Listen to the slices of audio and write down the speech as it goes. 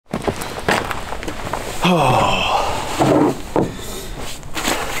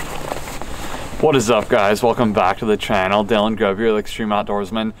What is up, guys? Welcome back to the channel. Dylan Grove here with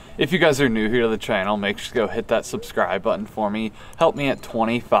Extreme.Outdoorsmen. If you guys are new here to the channel, make sure to go hit that subscribe button for me. Help me at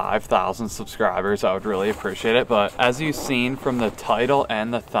 25,000 subscribers. I would really appreciate it. But as you've seen from the title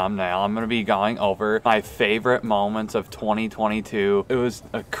and the thumbnail, I'm going to be going over my favorite moments of 2022. It was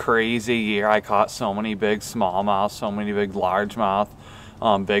a crazy year. I caught so many big smallmouth, so many big largemouth,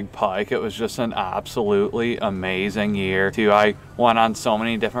 big pike. It was just an absolutely amazing year too. I went on so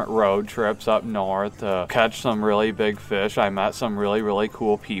many different road trips up north to catch some really big fish. I met some really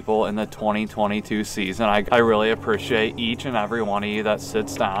cool people in the 2022 season. I really appreciate each and every one of you that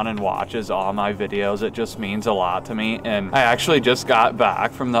sits down and watches all my videos. It just means a lot to me. And I actually just got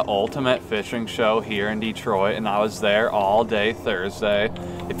back from the Ultimate Fishing Show here in Detroit, and I was there all day Thursday.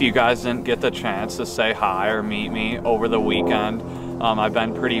 If you guys didn't get the chance to say hi or meet me over the weekend, I've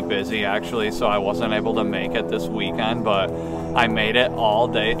been pretty busy actually, so I wasn't able to make it this weekend, but I made it all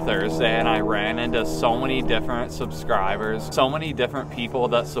day Thursday, and I ran into so many different subscribers, so many different people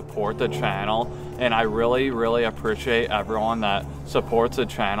that support the channel, and I really appreciate everyone that supports the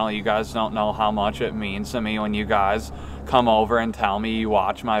channel. You guys don't know how much it means to me when you guys come over and tell me you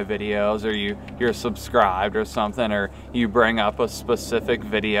watch my videos, or you're subscribed or something, or you bring up a specific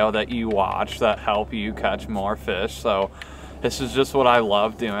video that you watch that help you catch more fish. So this is just what I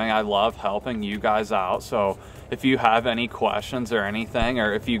love doing. I love helping you guys out. So if you have any questions or anything,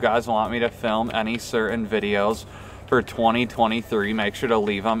 or if you guys want me to film any certain videos for 2023, make sure to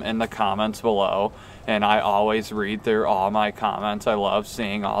leave them in the comments below. And I always read through all my comments. I love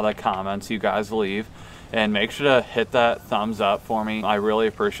seeing all the comments you guys leave. And make sure to hit that thumbs up for me. I really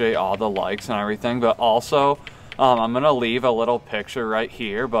appreciate all the likes and everything. But also, I'm gonna leave a little picture right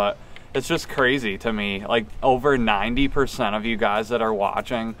here, but it's just crazy to me. Like, over 90% of you guys that are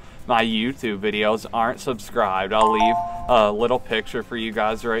watching my YouTube videos aren't subscribed. I'll leave a little picture for you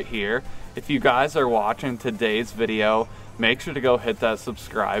guys right here. If you guys are watching today's video, make sure to go hit that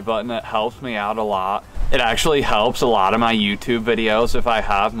subscribe button. It helps me out a lot. It actually helps a lot of my YouTube videos. If I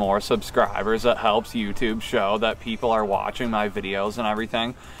have more subscribers, it helps YouTube show that people are watching my videos and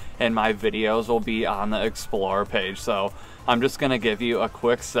everything, and my videos will be on the Explore page. So I'm just gonna give you a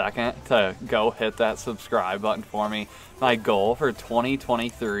quick second to go hit that subscribe button for me. My goal for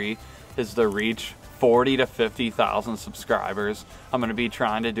 2023 is to reach 40 to 50,000 subscribers. I'm gonna be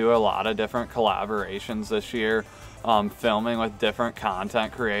trying to do a lot of different collaborations this year, filming with different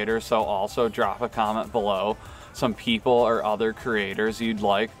content creators. So also drop a comment below some people or other creators you'd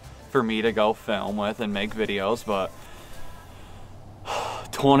like for me to go film with and make videos. But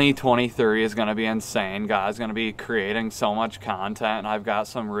 2023 is going to be insane, guys. Going to be creating so much content, and I've got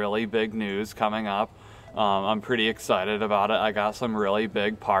some really big news coming up. I'm pretty excited about it. I got some really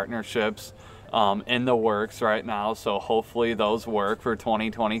big partnerships in the works right now, so hopefully those work for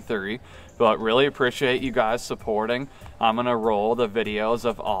 2023. But really appreciate you guys supporting. I'm going to roll the videos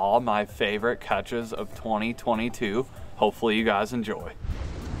of all my favorite catches of 2022. Hopefully you guys enjoy.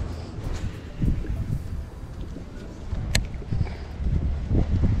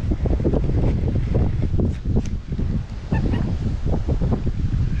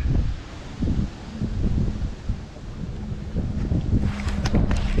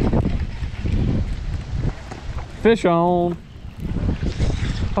 Fish on.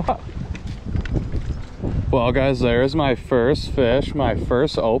 Well, guys, there's my first fish, my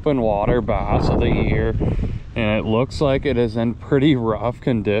first open water bass of the year, and it looks like it is in pretty rough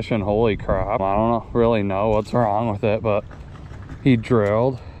condition. Holy crap. I don't really know what's wrong with it, but he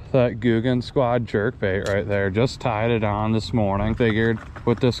drilled that Guggen Squad jerkbait right there. Just tied it on this morning. Figured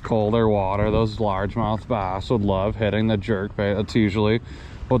with this colder water, those largemouth bass would love hitting the jerkbait. That's usually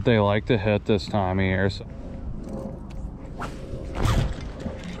what they like to hit this time of year. So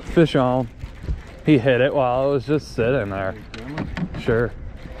fish on. He hit it while it was just sitting there. Sure.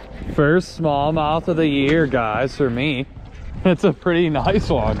 First smallmouth of the year, guys, for me. It's a pretty nice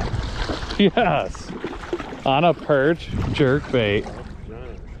one. Yes. On a perch jerkbait.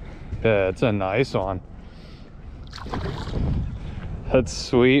 Yeah, it's a nice one. That's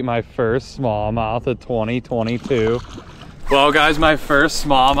sweet. My first smallmouth of 2022. Well, guys, my first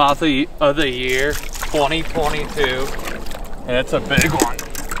smallmouth of the year, 2022. And it's a big one.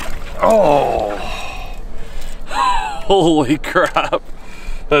 Oh, holy crap.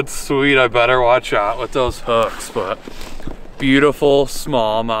 That's sweet. I better watch out with those hooks. But beautiful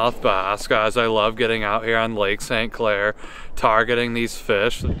smallmouth bass, guys. I love getting out here on Lake St. Clair, targeting these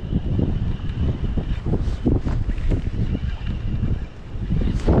fish.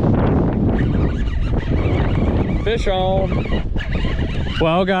 Fish on.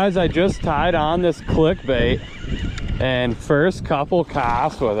 Well guys, I just tied on this clickbait and first couple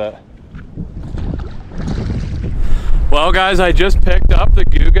casts with it. Well guys, I just picked up the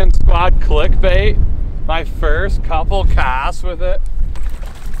Guggen Squad clickbait. My first couple casts with it.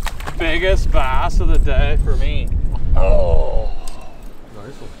 Biggest bass of the day for me. Oh.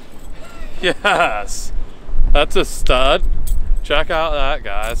 Nice one. Yes. That's a stud. Check out that,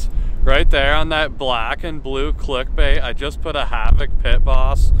 guys. Right there on that black and blue clickbait, I just put a Havoc Pit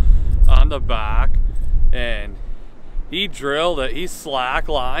Boss on the back and he drilled it. He slack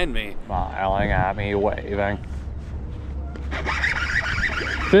lined me. Smiling at me, waving.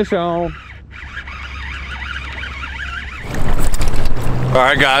 Fish on. All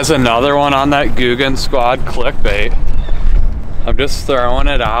right guys, another one on that Guggen Squad clickbait. I'm just throwing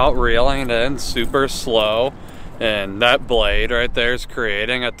it out, reeling it in super slow. And that blade right there is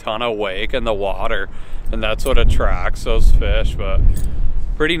creating a ton of wake in the water. And that's what attracts those fish, but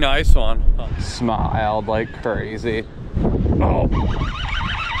pretty nice one. Smiled like crazy. Oh,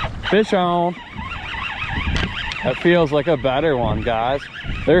 fish on. That feels like a better one, guys.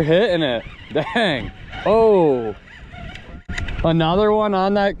 They're hitting it, dang. Oh, another one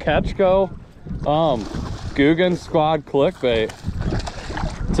on that Ketchko Guggen Squad clickbait.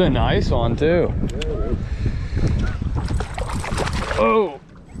 It's a nice one too. Oh.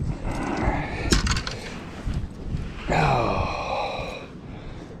 Oh.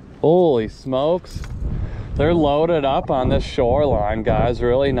 Holy smokes. They're loaded up on this shoreline, guys.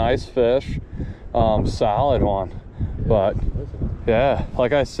 Really nice fish. Solid one. But yeah,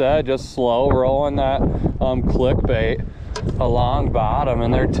 like I said, just slow rolling that clickbait along bottom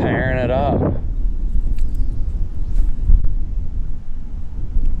and they're tearing it up.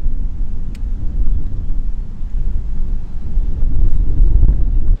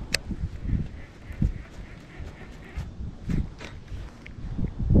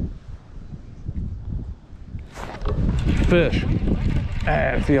 Fish.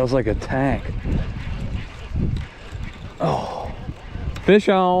 It feels like a tank. Oh, fish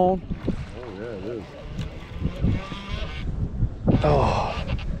on. Oh yeah, it is. Oh,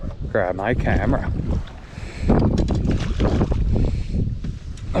 grab my camera.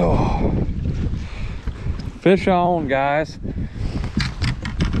 Oh, fish on, guys.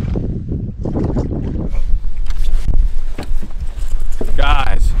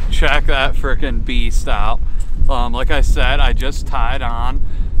 Guys, check that freaking beast out. Like I said, I just tied on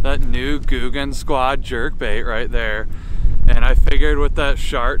that new Guggen Squad jerkbait right there. And I figured with that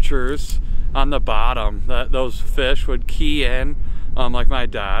chartreuse on the bottom that those fish would key in. Like my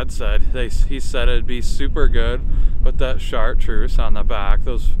dad said, he said it'd be super good with that chartreuse on the back.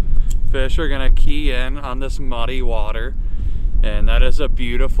 Those fish are gonna key in on this muddy water. And that is a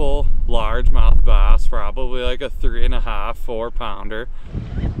beautiful largemouth bass, probably like a 3.5, 4 pounder.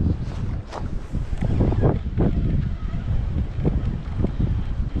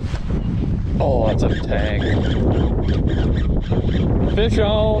 Oh, that's a tank. Fish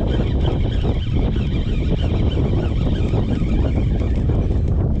on.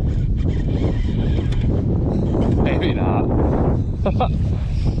 Maybe not.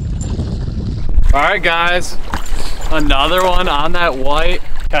 All right, guys. Another one on that white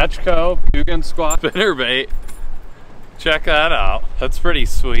Ketchko Guggen Squad spinnerbait. Check that out. That's pretty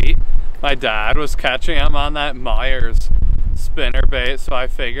sweet. My dad was catching them on that Myers spinnerbait, so I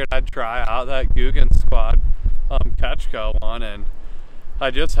figured I'd try out that Guggen Squad Ketchko one, and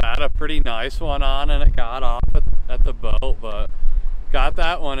I just had a pretty nice one on and it got off at the boat, but got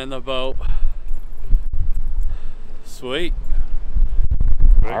that one in the boat. Sweet.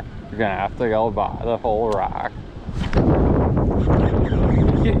 You're gonna have to go buy the whole rack.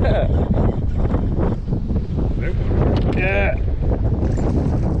 Yeah. Yeah.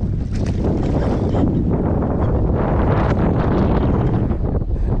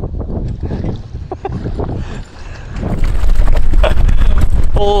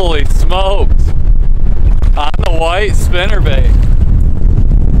 Holy smokes. On the white spinnerbait.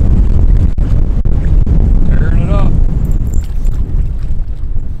 Tearing it up.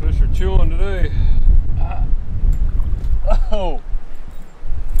 Fish are chewing today. Oh.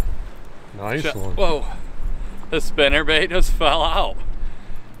 Nice one. Whoa. The spinnerbait just fell out.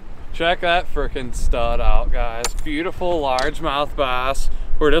 Check that freaking stud out, guys. Beautiful largemouth bass.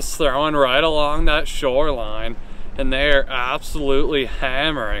 We're just throwing right along that shoreline. And they're absolutely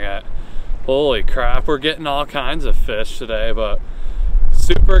hammering it. Holy crap, we're getting all kinds of fish today, but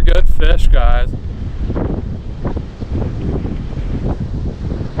super good fish, guys.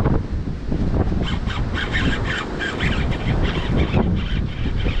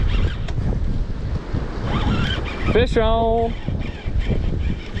 Fish on.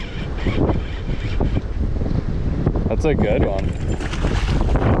 That's a good one.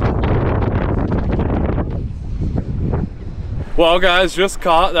 Well guys, just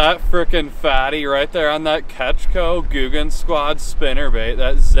caught that frickin' fatty right there on that Ketchco Guggen Squad spinnerbait,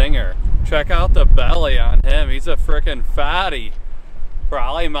 that zinger. Check out the belly on him, he's a frickin' fatty.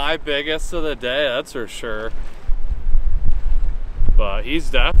 Probably my biggest of the day, that's for sure. But he's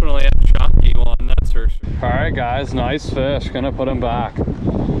definitely a chunky one, that's for sure. All right guys, nice fish, gonna put him back.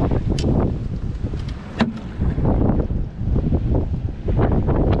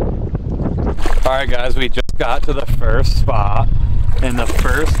 All right guys, we just got to the first spot in the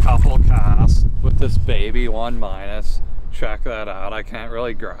first couple casts with this baby 1-. Check that out, I can't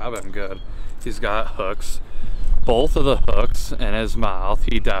really grab him good. He's got hooks, both of the hooks in his mouth.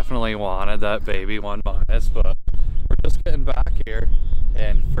 He definitely wanted that baby 1-, but we're just getting back here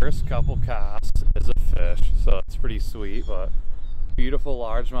and first couple casts is a fish, so it's pretty sweet. But beautiful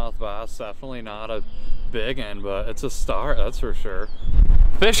largemouth bass, definitely not a big one, but it's a start, that's for sure.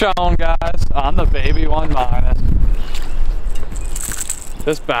 Fish on guys, on the baby 1-.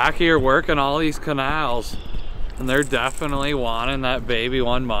 Just back here working all these canals, and they're definitely wanting that baby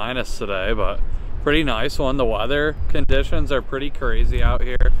 1- today, but pretty nice one. The weather conditions are pretty crazy out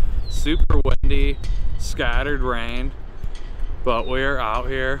here, super windy, scattered rain, but we're out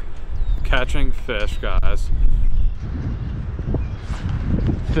here catching fish, guys.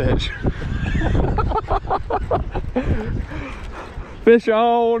 Fish. Fish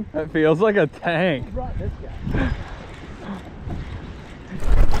on. It feels like a tank.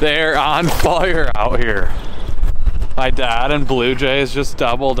 They're on fire out here. My dad and Blue Jays just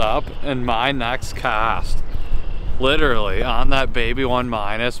doubled up in my next cast. Literally on that baby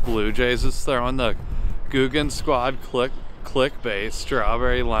 1-. Blue Jays is throwing the Guggen Squad clickbait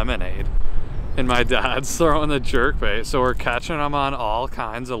strawberry lemonade, and my dad's throwing the jerkbait. So we're catching them on all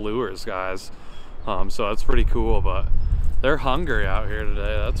kinds of lures, guys. So that's pretty cool, but they're hungry out here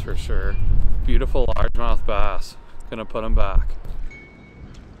today, that's for sure. Beautiful largemouth bass. Gonna put them back.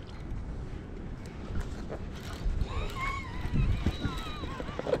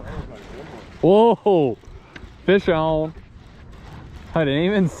 Whoa, fish on. I didn't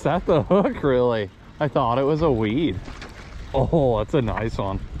even set the hook really. I thought it was a weed. Oh, that's a nice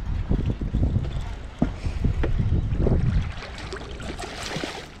one.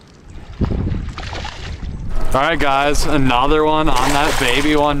 All right guys, another one on that baby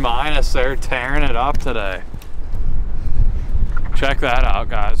 1-. They're tearing it up today. Check that out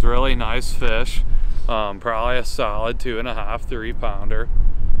guys, really nice fish. Probably a solid 2.5, 3 pounder.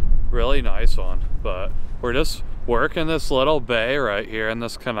 Really nice one, but we're just working this little bay right here in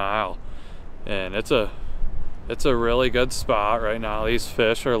this canal, and it's a really good spot right now. These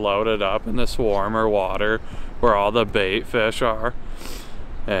fish are loaded up in this warmer water where all the bait fish are,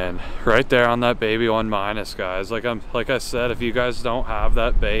 and right there on that baby 1-, guys. Like I said, if you guys don't have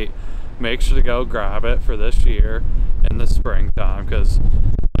that bait, make sure to go grab it for this year in the springtime, because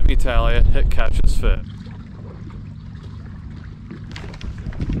let me tell you, it catches fish.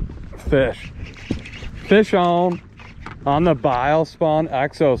 Fish on the Bile Spawn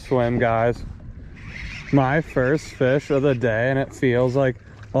Exo Swim, guys. My first fish of the day, and it feels like,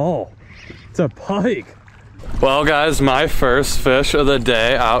 oh, it's a pike. Well guys, my first fish of the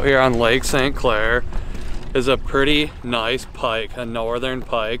day out here on Lake St. Clair is a pretty nice pike, a northern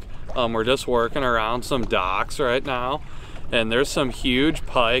pike. We're just working around some docks right now, and there's some huge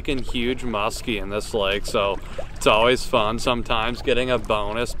pike and huge muskie in this lake, so it's always fun sometimes getting a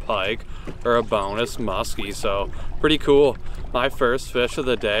bonus pike or a bonus muskie, so pretty cool. My first fish of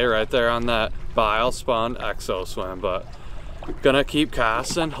the day right there on that Bile Spawn Exo Swim, but gonna keep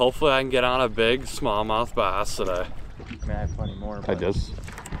casting. Hopefully I can get on a big smallmouth bass today. I have plenty more.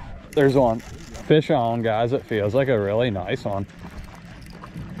 There's one. Fish on, guys. It feels like a really nice one.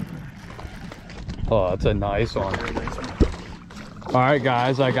 Oh, that's a nice one. All right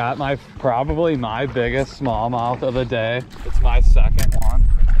guys, I got probably my biggest smallmouth of the day. It's my second one.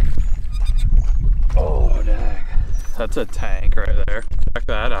 Oh dang, that's a tank right there. Check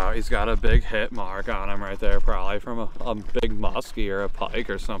that out. He's got a big hit mark on him right there, probably from a big muskie or a pike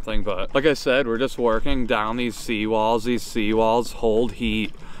or something. But like I said, we're just working down these seawalls. These seawalls hold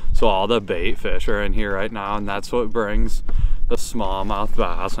heat, so all the bait fish are in here right now, and that's what brings the smallmouth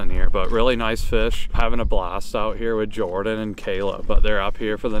bass in here. But really nice fish. Having a blast out here with Jordan and Caleb, but they're up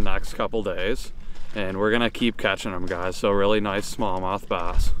here for the next couple days, and we're gonna keep catching them, guys. So really nice smallmouth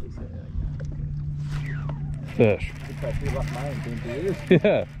bass. Fish.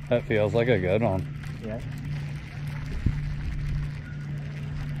 Yeah, that feels like a good one. Yeah.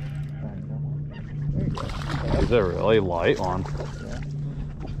 He's a really light one. Yeah.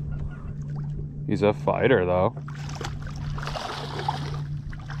 He's a fighter though.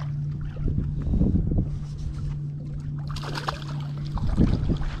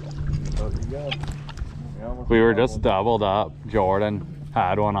 We were just doubled up. Jordan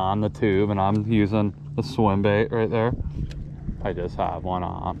had one on the tube and I'm using the swim bait right there. I just have one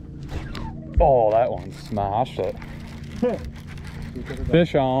on. Oh, that one smashed it.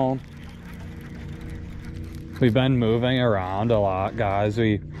 Fish on. We've been moving around a lot, guys.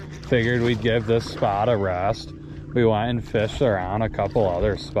 We figured we'd give this spot a rest. We went and fished around a couple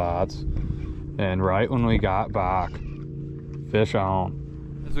other spots. And right when we got back, fish on.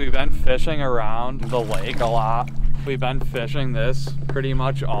 We've been fishing around the lake a lot. We've been fishing this pretty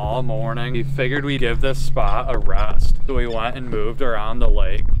much all morning. We figured we'd give this spot a rest. So we went and moved around the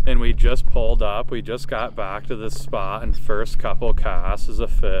lake and we just pulled up. We just got back to this spot and first couple casts is a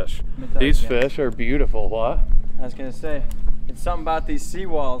fish. These fish are beautiful. What? I was gonna say, it's something about these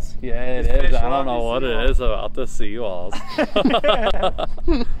seawalls. Yeah, it is. I don't know what it is about the seawalls.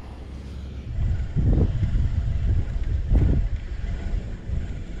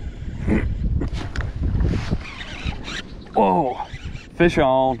 Whoa, fish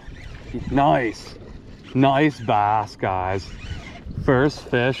on. Nice. Nice bass, guys. First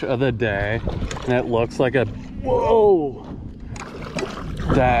fish of the day. And it looks like a, whoa.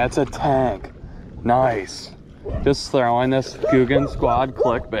 That's a tank. Nice. Just throwing this Guggen Squad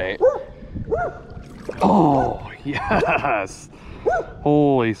clickbait. Oh, yes.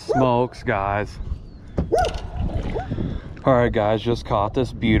 Holy smokes, guys. Alright guys, just caught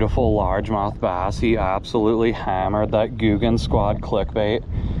this beautiful largemouth bass. He absolutely hammered that Guggen Squad clickbait.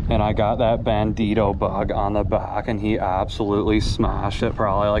 And I got that bandito bug on the back and he absolutely smashed it.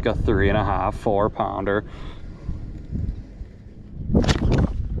 Probably like a 3.5, 4 pounder.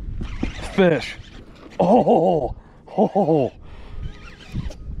 Fish. Oh, oh,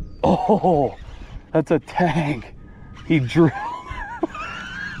 oh, that's a tank. He drew.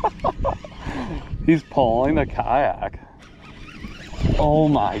 He's pulling the kayak. Oh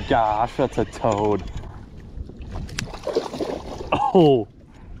my gosh, that's a toad. Oh.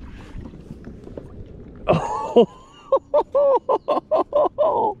 Oh.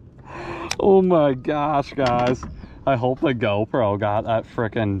 Oh my gosh, guys. I hope the GoPro got that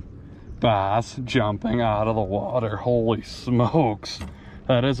frickin' bass jumping out of the water. Holy smokes.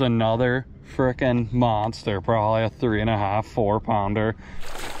 That is another frickin' monster. Probably a 3.5, 4 pounder.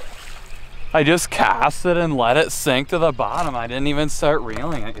 I just cast it and let it sink to the bottom. I didn't even start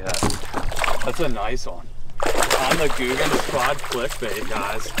reeling it yet. That's a nice one. On the Guggen Squad clickbait,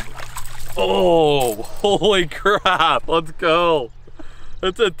 guys. Oh, holy crap. Let's go.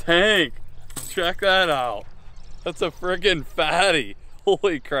 That's a tank. Check that out. That's a freaking fatty.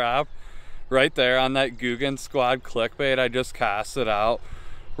 Holy crap. Right there on that Guggen Squad clickbait, I just cast it out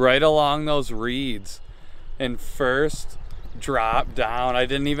right along those reeds. And first drop down. I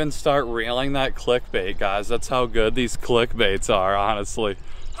didn't even start reeling that clickbait, guys. That's how good these clickbaits are, honestly.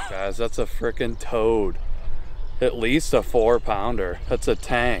 Guys, that's a freaking toad. At least a 4 pounder. That's a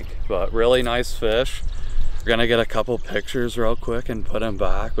tank, but really nice fish. We're gonna get a couple pictures real quick and put him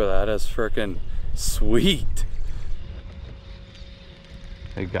back, but that is freaking sweet.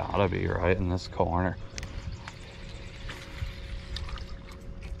 They gotta be right in this corner.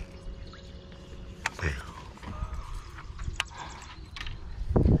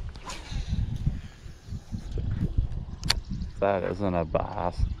 That isn't a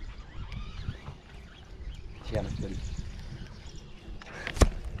bass.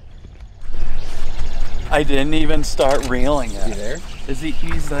 I didn't even start reeling it. Is he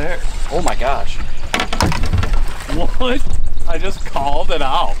there? He's there. Oh my gosh. What? I just called it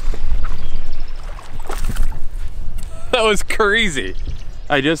out. That was crazy.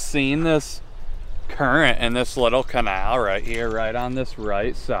 I just seen this current in this little canal right here, right on this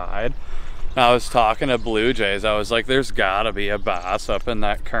right side. I was talking to Blue Jays. I was like, there's gotta be a bass up in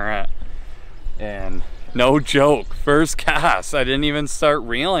that current. And no joke, first cast. I didn't even start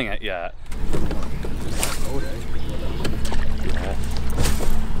reeling it yet. Yeah.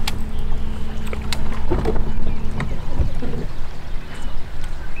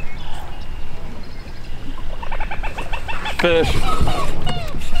 Fish.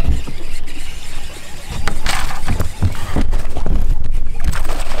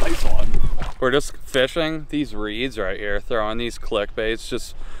 Nice one. We're just fishing these reeds right here, throwing these clickbaits,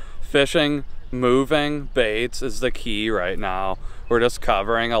 just fishing. Moving baits is the key right now. We're just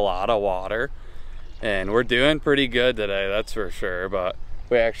covering a lot of water and we're doing pretty good today, that's for sure. But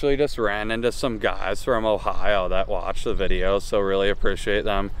we actually just ran into some guys from Ohio that watched the video, so really appreciate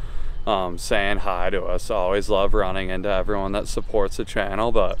them saying hi to us. Always love running into everyone that supports the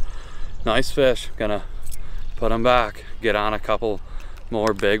channel. But nice fish. Gonna put them back, get on a couple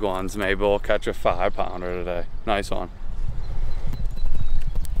more big ones. Maybe we'll catch a 5 pounder today. Nice one.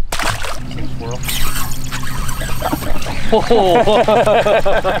 Squirrel.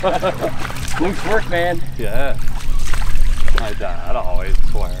 Luke's work, man. Yeah. My dad always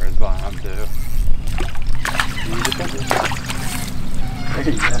swears by him too. There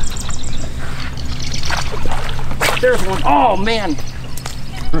you go. There's one. Oh man.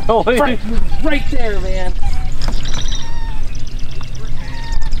 Really? Right there, man.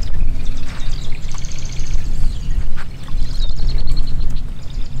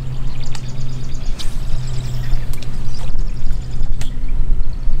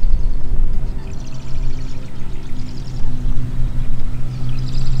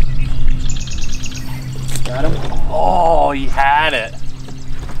 Got him? Oh, he had it.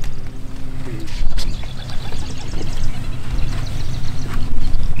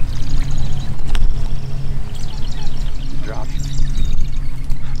 Drop.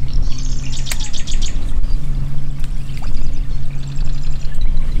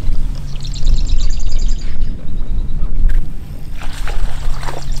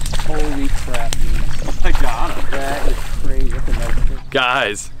 Holy crap, dude. I got him. That is crazy. That's a nice fish.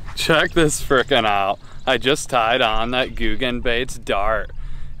 Guys, check this frickin' out. I just tied on that Guggen Baits dart.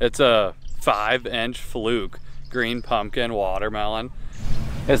 It's a 5-inch fluke, green pumpkin watermelon.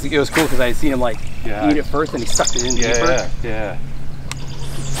 It was cool because I seen him like eat it first and he sucked it in deeper. Yeah.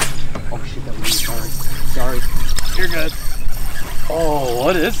 Oh shit, that was me. Sorry. You're good. Oh,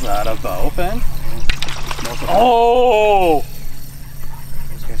 what is that, a bowfin? Oh!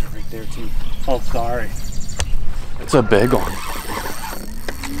 Those guys are right there too. Oh, sorry. It's a big one.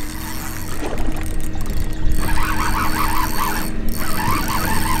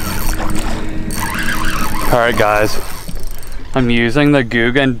 All right, guys. I'm using the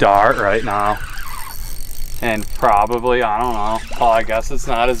Guggen dart right now. And probably, I don't know. Oh, I guess it's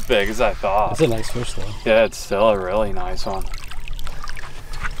not as big as I thought. It's a nice fish though. Yeah, it's still a really nice one.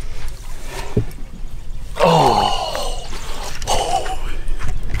 Oh.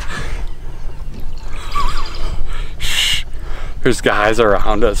 Shh. There's guys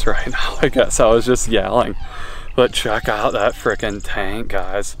around us right now. I guess I was just yelling. But check out that frickin' tank,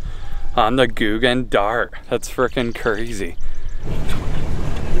 guys. On the Guggen dart. That's frickin' crazy.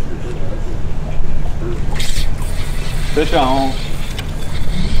 Fish on.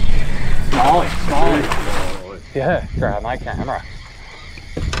 Smallie. Yeah, grab my camera.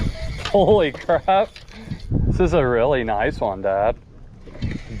 Holy crap. This is a really nice one, Dad.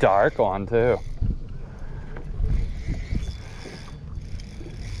 Dark one too.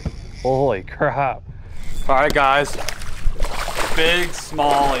 Holy crap. All right, guys. Big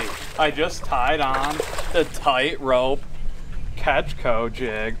smallie. I just tied on the tight rope catch-co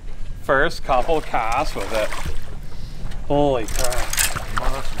jig. First couple casts with it. Holy crap.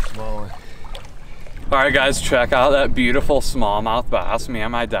 Monster smallie. All right, guys, check out that beautiful smallmouth bass. Me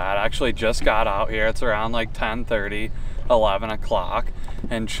and my dad actually just got out here. It's around like 10:30, 11 o'clock.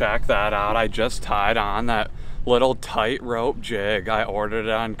 And check that out. I just tied on that little tight rope jig. I ordered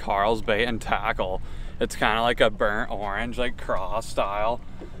it on Karls Bait and Tackle. It's kind of like a burnt orange, like cross style.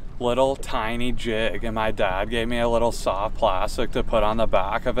 Little tiny jig, and my dad gave me a little soft plastic to put on the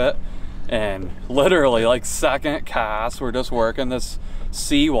back of it. And literally, like second cast, we're just working this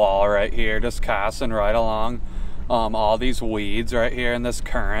seawall right here, just casting right along all these weeds right here in this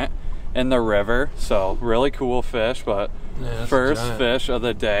current in the river. So really cool fish, but yeah, first fish of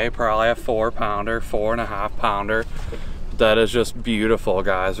the day, probably a 4-pounder, 4.5 pounder. That is just beautiful,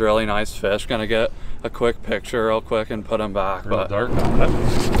 guys. Really nice fish. Gonna get a quick picture real quick and put them back. Real but dark on it.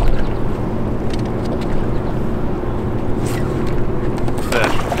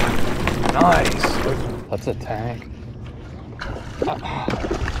 Fish. Nice. That's a tank.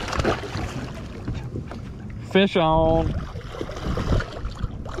 Fish on.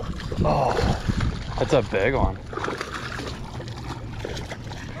 Oh, that's a big one.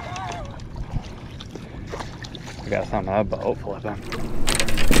 I guess I'm a boat flipping.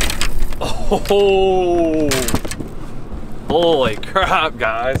 Oh, holy crap,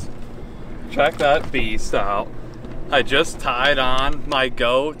 guys. Check that beast out. I just tied on my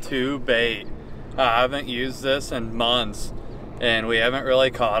go-to bait. I haven't used this in months, and we haven't really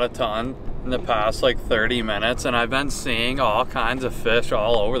caught a ton in the past like 30 minutes, and I've been seeing all kinds of fish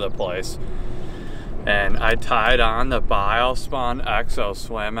all over the place. And I tied on the Biospawn Exo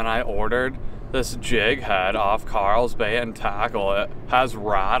Swim, and I ordered this jig head off Karls Bait and Tackle. It has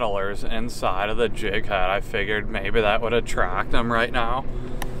rattlers inside of the jig head. I figured maybe that would attract them right now.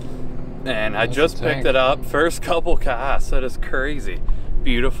 And I just picked it up. First couple casts. That is crazy.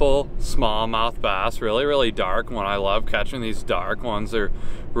 Beautiful smallmouth bass. Really, really dark one. I love catching these dark ones. They're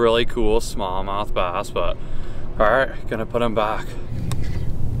really cool smallmouth bass. But all right, gonna put them back.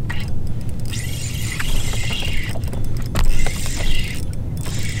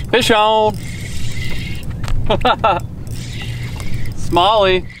 Fish on!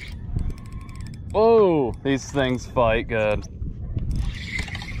 Smalley! Whoa, these things fight good.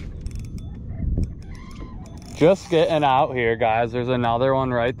 Just getting out here, guys. There's another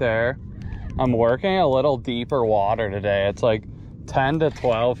one right there. I'm working a little deeper water today. It's like 10 to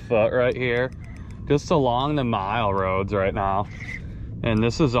 12 foot right here, just along the mile roads right now. And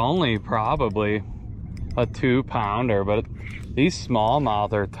this is only probably a 2-pounder, but these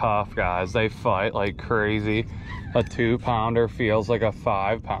smallmouth are tough, guys. They fight like crazy. A 2-pounder feels like a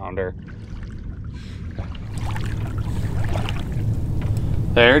 5-pounder.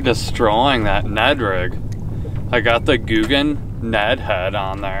 They're destroying that Ned rig. I got the Guggen Ned head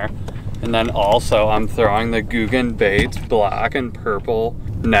on there. And then also I'm throwing the Guggen Baits black and purple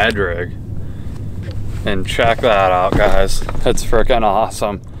Ned rig. And check that out, guys. It's freaking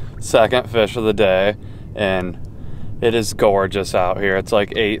awesome. Second fish of the day, and it is gorgeous out here. It's like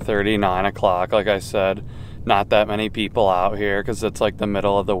 8:30, 9 o'clock, like I said. Not that many people out here because it's like the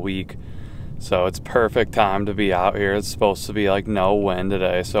middle of the week. So it's perfect time to be out here. It's supposed to be like no wind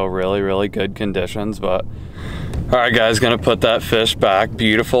today, so really, really good conditions. But all right, guys, gonna put that fish back.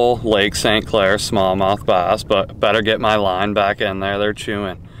 Beautiful Lake St. Clair smallmouth bass, but better get my line back in there. They're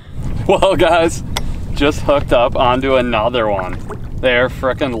chewing. Well, guys, just hooked up onto another one. They're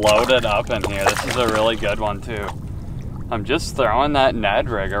freaking loaded up in here. This is a really good one too. I'm just throwing that Ned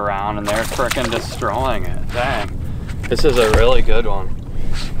rig around and they're freaking destroying it. Dang, this is a really good one.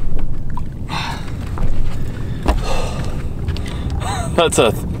 That's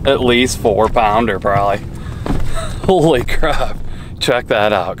at least 4-pounder probably. Holy crap. Check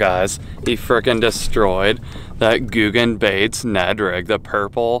that out, guys. He freaking destroyed that Guggen Baits Ned rig, the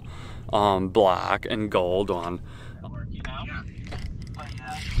purple, black, and gold one. I'm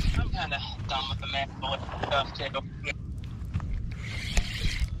kind of done with the manual stuff too.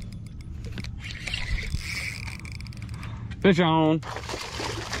 Fish on.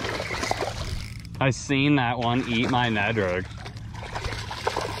 I seen that one eat my Ned rig.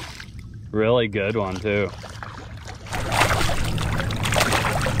 Really good one too.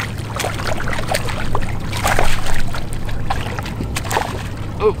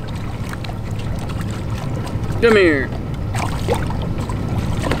 Oh, come here.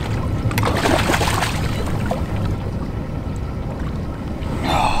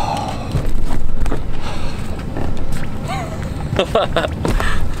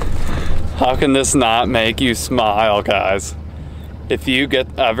 How can this not make you smile, guys? If you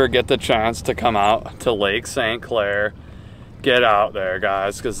ever get the chance to come out to Lake St. Clair, get out there,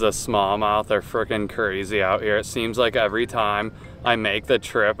 guys, because the smallmouth are freaking crazy out here. It seems like every time I make the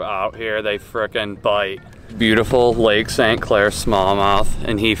trip out here, they freaking bite. Beautiful Lake St. Clair smallmouth,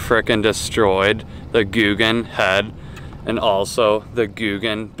 and he freaking destroyed the Guggen head and also the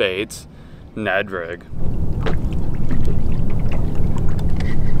Guggen Baits Ned rig.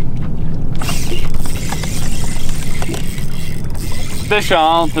 Fish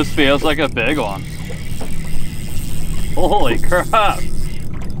on. This feels like a big one. Holy crap.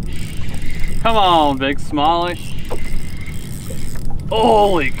 Come on, big smallie.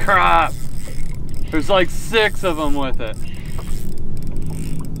 Holy crap. There's like 6 of them with it.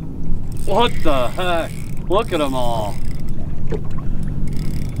 What the heck? Look at them all.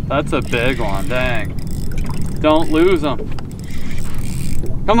 That's a big one, dang. Don't lose them.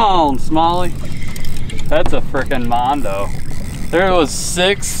 Come on, smallie. That's a freaking mondo. There was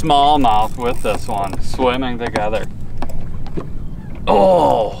 6 smallmouth with this one swimming together.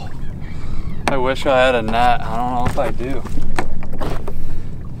 Oh, I wish I had a net. I don't know if I do.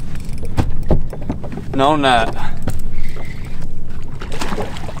 No net.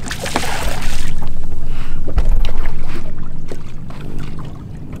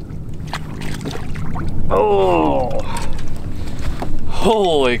 Oh,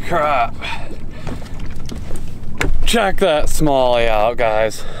 holy crap. Check that smallie out,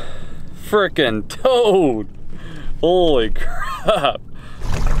 guys. Frickin' toad. Holy crap.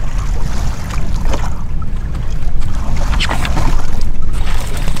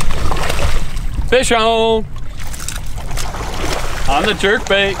 Fish on the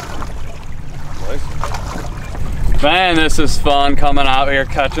jerkbait. Man, this is fun coming out here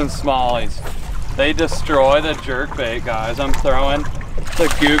catching smallies. They destroy the jerkbait, guys. I'm throwing the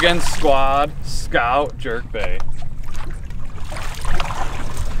Guggen Squad Scout jerkbait.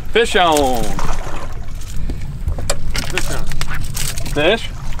 Fish on. Fish on. Fish?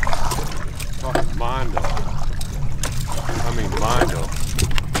 Oh, mondo. I mean mondo.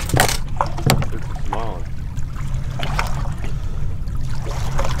 It's a small one.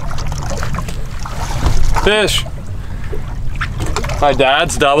 Fish. My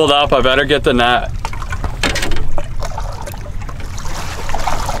dad's doubled up. I better get the net.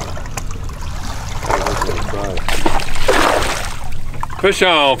 Fish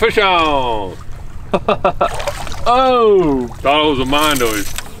on, fish on. Oh! Thought it was a Mondo.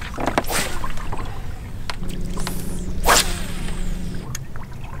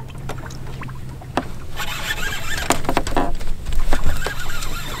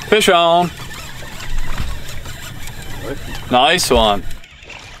 Fish on. Nice one.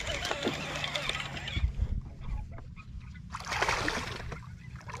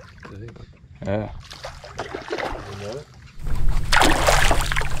 Yeah.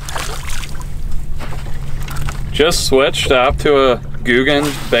 Just switched up to a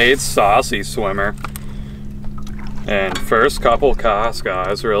Guggen Baits saucy swimmer. And first couple casts,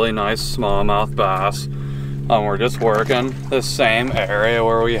 guys, really nice smallmouth bass. We're just working the same area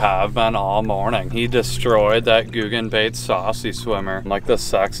where we have been all morning. He destroyed that Guggen Baits saucy swimmer, like the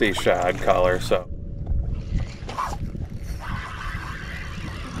sexy shad color, so.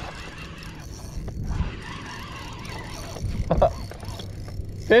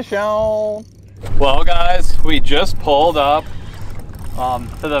 Fish on! Well guys, we just pulled up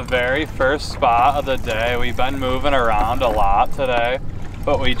to the very first spot of the day. We've been moving around a lot today,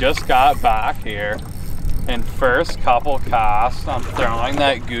 but we just got back here. And first couple casts, I'm throwing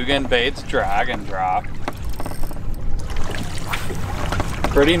that Guggen Baits drag and drop.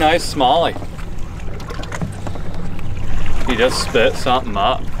 Pretty nice smallie. He just spit something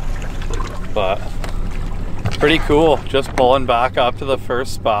up, but pretty cool. Just pulling back up to the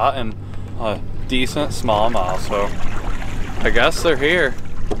first spot and a decent smallmouth, so I guess they're here.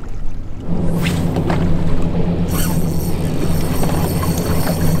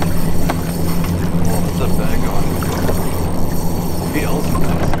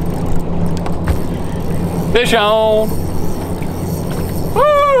 Fish on! Woo!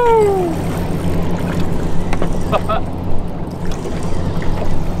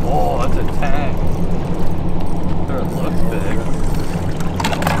 Oh, that's a tank. There, it looks big.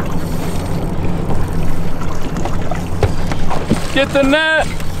 Get the net!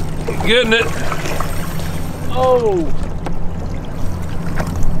 Getting it. Oh!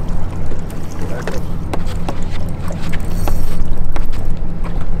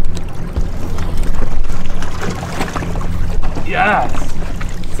 Yes!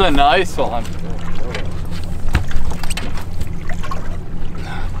 It's a nice one.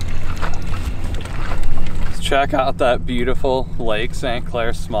 Let's check out that beautiful Lake St.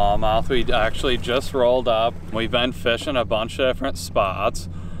 Clair smallmouth. We actually just rolled up. We've been fishing a bunch of different spots,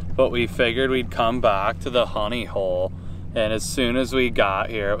 but we figured we'd come back to the honey hole. And as soon as we got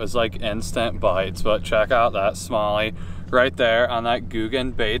here, it was like instant bites. But check out that smallie right there on that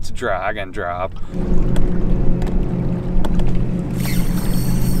Guggen Baits drag and drop.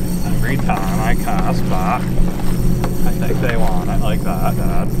 Every time I cast back, I think they want it like that,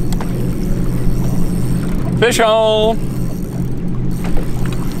 Dad. Fish on!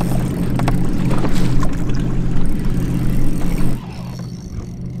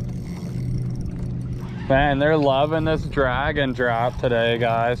 Man, they're loving this drag and drop today,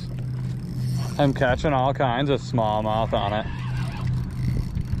 guys. I'm catching all kinds of smallmouth on it.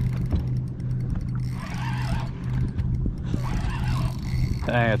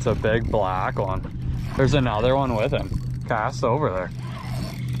 Dang, it's a big black one. There's another one with him. Cast over there.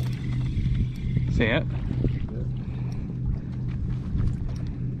 See it?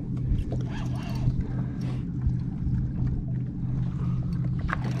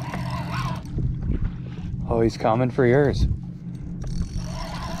 Oh, he's coming for yours.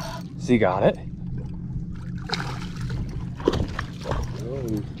 Has he got it?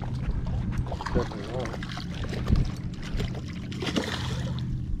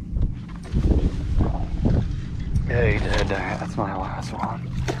 Yeah, he did. That's my last one.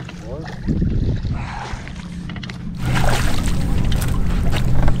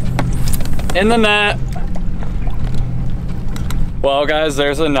 In the net. Well guys,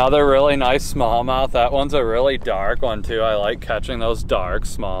 there's another really nice smallmouth. That one's a really dark one too. I like catching those dark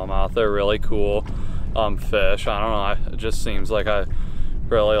smallmouth. They're really cool fish. I don't know, it just seems like I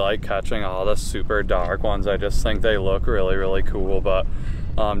really like catching all the super dark ones. I just think they look really, really cool. But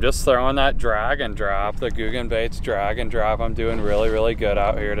just throwing that drag and drop, the Guggen Baits drag and drop. I'm doing really, really good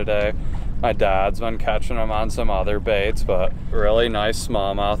out here today. My dad's been catching them on some other baits, but really nice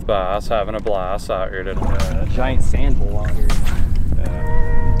smallmouth bass. Having a blast out here today. Giant sand bowl out here.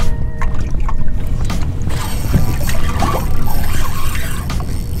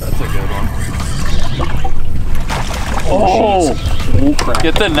 That's a good one. Oh, crap.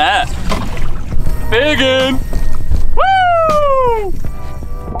 Get the net. Big in. Woo!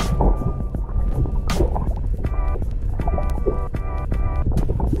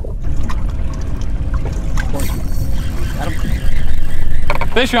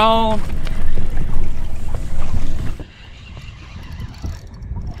 Fish on!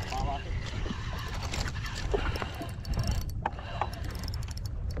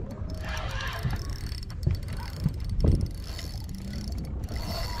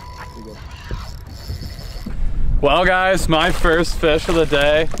 Well guys, my first fish of the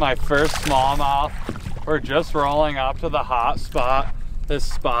day, my first smallmouth. We're just rolling up to the hot spot. This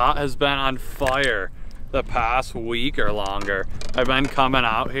spot has been on fire the past week or longer. I've been coming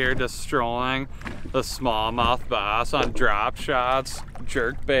out here destroying the smallmouth bass on drop shots,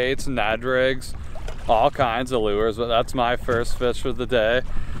 jerk baits, Ned rigs, all kinds of lures, but that's my first fish of the day.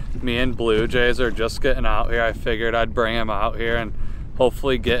 Me and Blue Jays are just getting out here. I figured I'd bring him out here and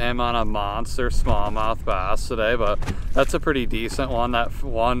hopefully get him on a monster smallmouth bass today, but that's a pretty decent one. That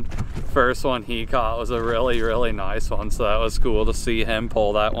first one he caught was a really nice one, so that was cool to see him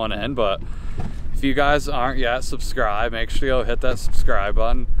pull that one in. But if you guys aren't yet subscribed, make sure you go hit that subscribe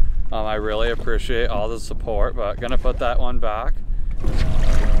button. I really appreciate all the support, but gonna put that one back.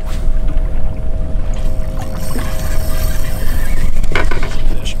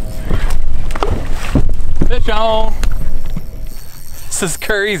 Fish on! This is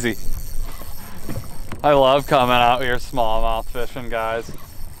crazy. I love coming out here smallmouth fishing, guys.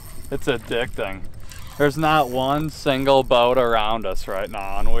 It's addicting. There's not one single boat around us right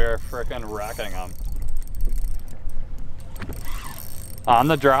now, and we're freaking wrecking them. On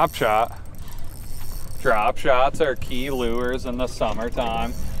the drop shot. Drop shots are key lures in the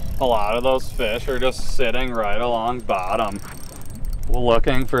summertime. A lot of those fish are just sitting right along bottom,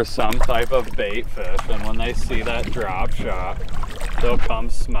 looking for some type of bait fish, and when they see that drop shot, they'll come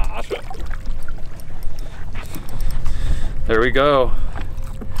smash it. There we go.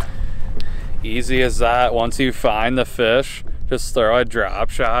 Easy as that. Once you find the fish, just throw a drop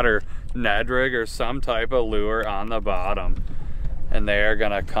shot or Ned rig or some type of lure on the bottom, and they are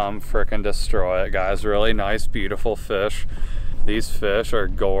gonna come frickin' destroy it, guys. Really nice, beautiful fish. These fish are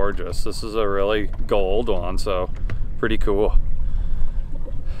gorgeous. This is a really gold one, so pretty cool.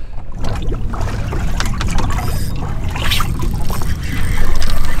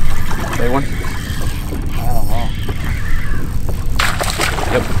 Big one? I don't know.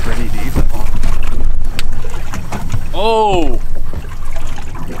 Yep, pretty decent one. Oh!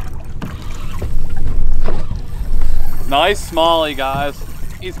 Nice smallie, guys.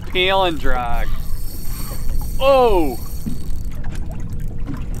 He's peeling drag. Oh!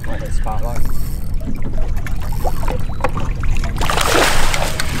 Like a spotlight.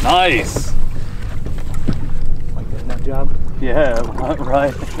 Nice! Like that nut job? Yeah,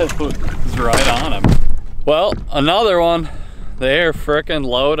 right. It was right on him. Well, another one. They are frickin'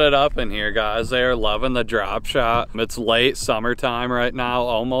 loaded up in here, guys. They are loving the drop shot. It's late summertime right now,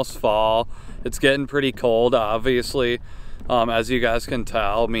 almost fall. It's getting pretty cold, obviously. As you guys can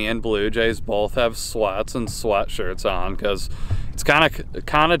tell, me and Blue Jays both have sweats and sweatshirts on because it's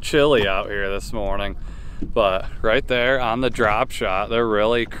kind of chilly out here this morning. But right there on the drop shot, they're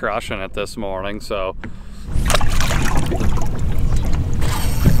really crushing it this morning. So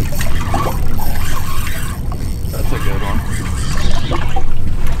that's a good one.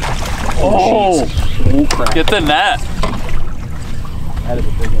 Oh, crap. Get the net. That is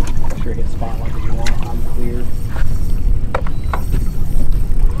a big one. Make sure you hit spotlight if you want. I'm clear.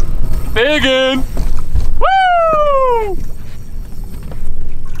 Biggin! Woo!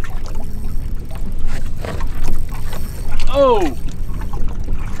 Oh!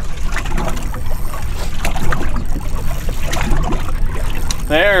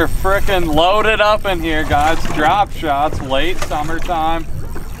 They're frickin' loaded up in here, guys. Drop shots, late summertime.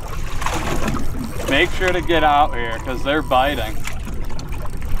 Make sure to get out here because they're biting.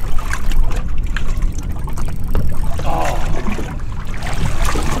 Oh.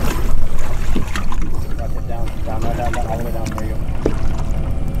 Down, all the way down. There you go.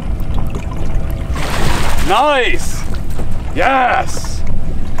 Nice! Yes!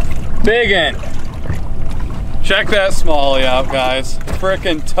 Biggin! Check that smallie out, guys.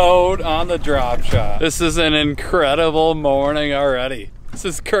 Frickin' toad on the drop shot. This is an incredible morning already. This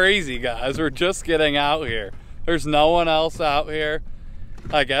is crazy, guys. We're just getting out here. There's no one else out here.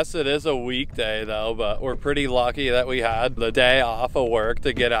 I guess it is a weekday though, but we're pretty lucky that we had the day off of work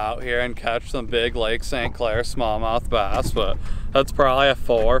to get out here and catch some big Lake St. Clair smallmouth bass. But that's probably a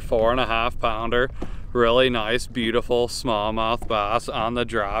 4.5 pounder. Really nice, beautiful smallmouth bass on the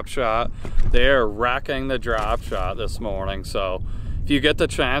drop shot. They are wrecking the drop shot this morning. So if you get the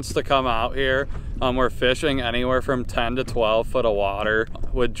chance to come out here, we're fishing anywhere from 10 to 12 foot of water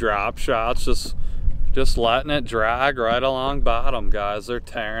with drop shots, just letting it drag right along bottom, guys. They're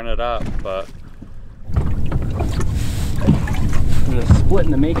tearing it up. But There's a split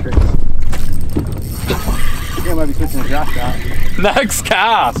in the matrix. I think I might be switching to drop shot. Next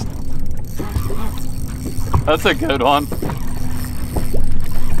cast. That's a good one.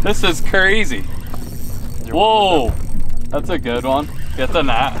 This is crazy. Whoa, that's a good one. Get the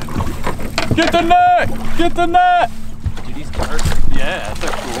net. Get the net! Get the net! Dude, he's dark. Yeah, that's a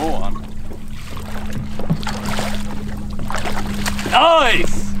cool one.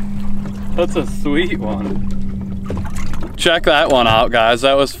 Nice! That's a sweet one. Check that one out, guys.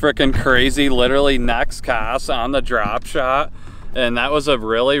 That was freaking crazy. Literally next cast on the drop shot. And that was a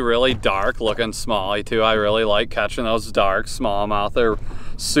really, really dark looking smallie too. I really like catching those dark smallmouth. They're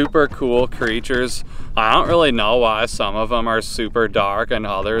super cool creatures. I don't really know why some of them are super dark and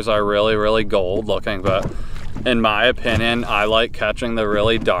others are really, really gold looking, but in my opinion, I like catching the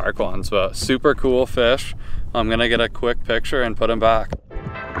really dark ones, but super cool fish. I'm gonna get a quick picture and put them back.